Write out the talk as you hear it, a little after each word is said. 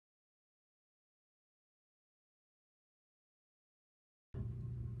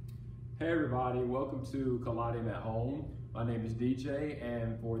Hey everybody, welcome to Kaleideum at Home. My name is DJ,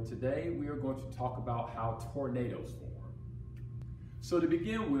 and for today we are going to talk about how tornadoes form. So to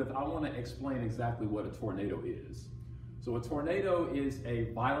begin with, I want to explain exactly what a tornado is. So a tornado is a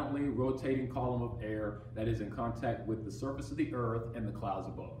violently rotating column of air that is in contact with the surface of the earth and the clouds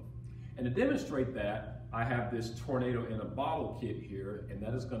above. And to demonstrate that, I have this tornado in a bottle kit here, and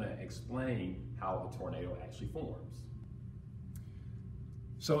that is going to explain how a tornado actually forms.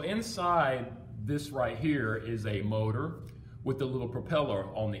 So inside this right here is a motor with a little propeller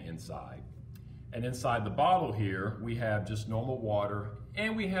on the inside. And inside the bottle here, we have just normal water,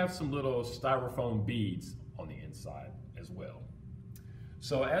 and we have some little styrofoam beads on the inside as well.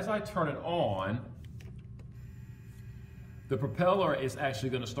 So as I turn it on, the propeller is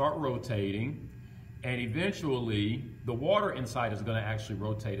actually going to start rotating, and eventually the water inside is going to actually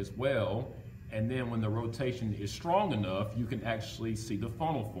rotate as well. And then when the rotation is strong enough, you can actually see the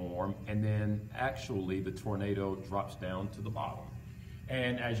funnel form, and then actually the tornado drops down to the bottom.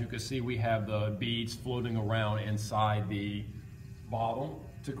 And as you can see, we have the beads floating around inside the bottle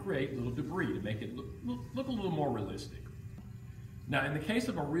to create little debris, to make it look a little more realistic. Now, in the case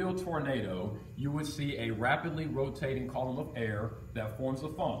of a real tornado, you would see a rapidly rotating column of air that forms a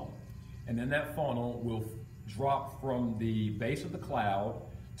funnel. And then that funnel will drop from the base of the cloud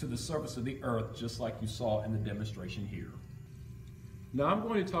to the surface of the earth, just like you saw in the demonstration here. Now I'm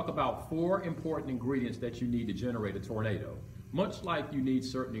going to talk about 4 important ingredients that you need to generate a tornado, much like you need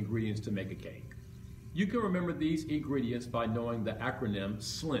certain ingredients to make a cake. You can remember these ingredients by knowing the acronym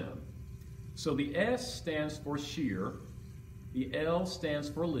SLIM. So the S stands for shear, the L stands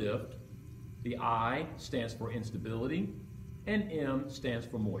for lift, the I stands for instability, and M stands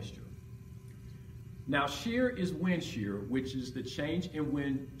for moisture. Now, shear is wind shear, which is the change in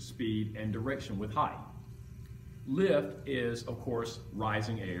wind speed and direction with height. Lift is, of course,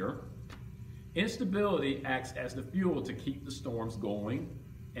 rising air. Instability acts as the fuel to keep the storms going.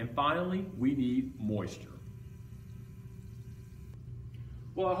 And finally, we need moisture.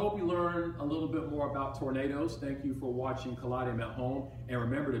 Well, I hope you learned a little bit more about tornadoes. Thank you for watching Kaleideum at Home. And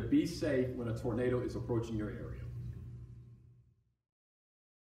remember to be safe when a tornado is approaching your area.